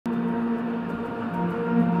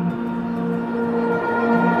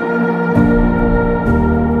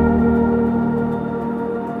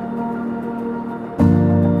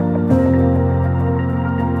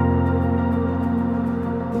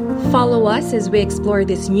us as we explore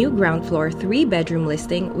this new ground floor 3-bedroom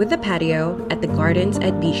listing with a patio at the Gardens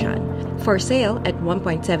at Bishan, for sale at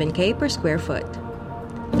 1.7K per square foot.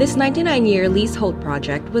 This 99-year leasehold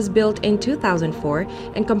project was built in 2004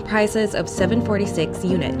 and comprises of 746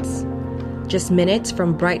 units, just minutes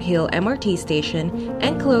from Bright Hill MRT station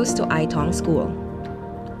and close to Itong School.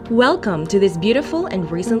 Welcome to this beautiful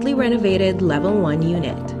and recently renovated Level 1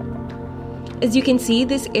 unit. As you can see,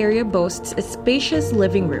 this area boasts a spacious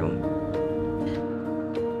living room.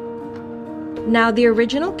 Now, the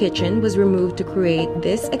original kitchen was removed to create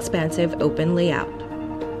this expansive open layout.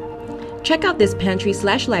 Check out this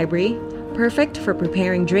pantry/library, perfect for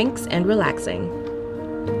preparing drinks and relaxing.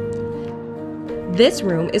 This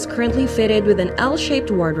room is currently fitted with an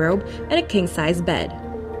L-shaped wardrobe and a king-size bed.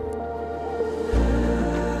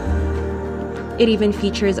 It even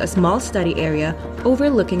features a small study area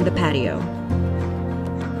overlooking the patio.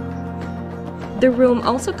 The room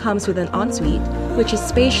also comes with an ensuite, which is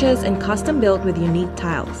spacious and custom-built with unique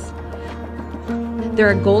tiles. There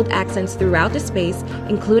are gold accents throughout the space,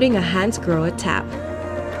 including a hand-scrolled tap.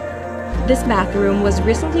 This bathroom was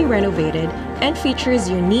recently renovated and features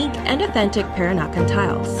unique and authentic Peranakan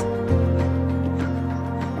tiles.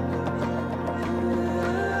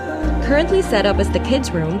 Currently set up as the kids'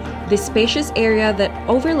 room, this spacious area that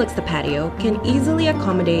overlooks the patio can easily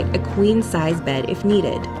accommodate a queen-size bed if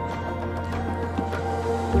needed.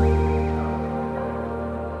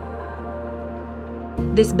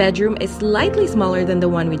 This bedroom is slightly smaller than the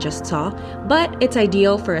one we just saw, but it's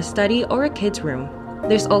ideal for a study or a kid's room.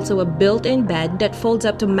 There's also a built-in bed that folds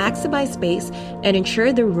up to maximize space and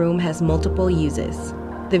ensure the room has multiple uses.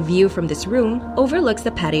 The view from this room overlooks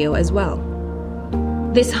the patio as well.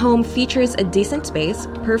 This home features a decent space,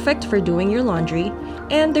 perfect for doing your laundry,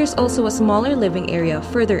 and there's also a smaller living area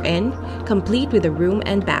further in, complete with a room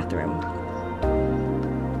and bathroom.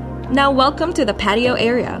 Now welcome to the patio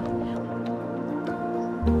area.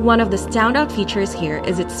 One of the standout features here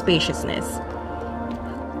is its spaciousness.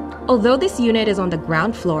 Although this unit is on the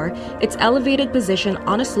ground floor, its elevated position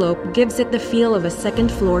on a slope gives it the feel of a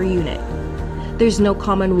second-floor unit. There's no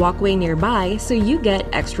common walkway nearby, so you get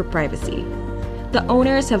extra privacy. The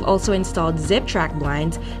owners have also installed zip-track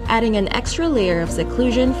blinds, adding an extra layer of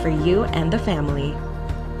seclusion for you and the family.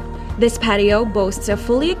 This patio boasts a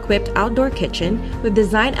fully equipped outdoor kitchen with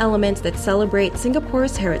design elements that celebrate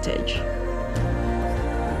Singapore's heritage.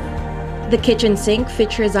 The kitchen sink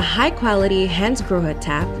features a high-quality hand-scrolled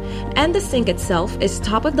tap, and the sink itself is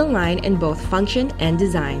top-of-the-line in both function and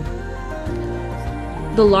design.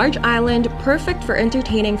 The large island, perfect for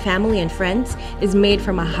entertaining family and friends, is made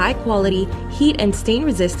from a high-quality, heat and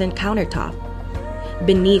stain-resistant countertop.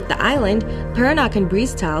 Beneath the island, Peranakan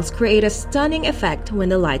breeze tiles create a stunning effect when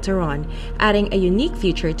the lights are on, adding a unique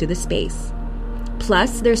feature to the space.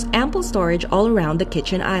 Plus, there's ample storage all around the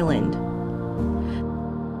kitchen island.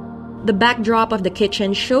 The backdrop of the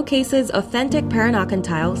kitchen showcases authentic Peranakan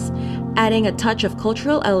tiles, adding a touch of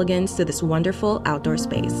cultural elegance to this wonderful outdoor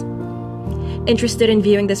space. Interested in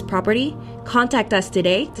viewing this property? Contact us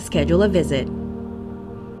today to schedule a visit.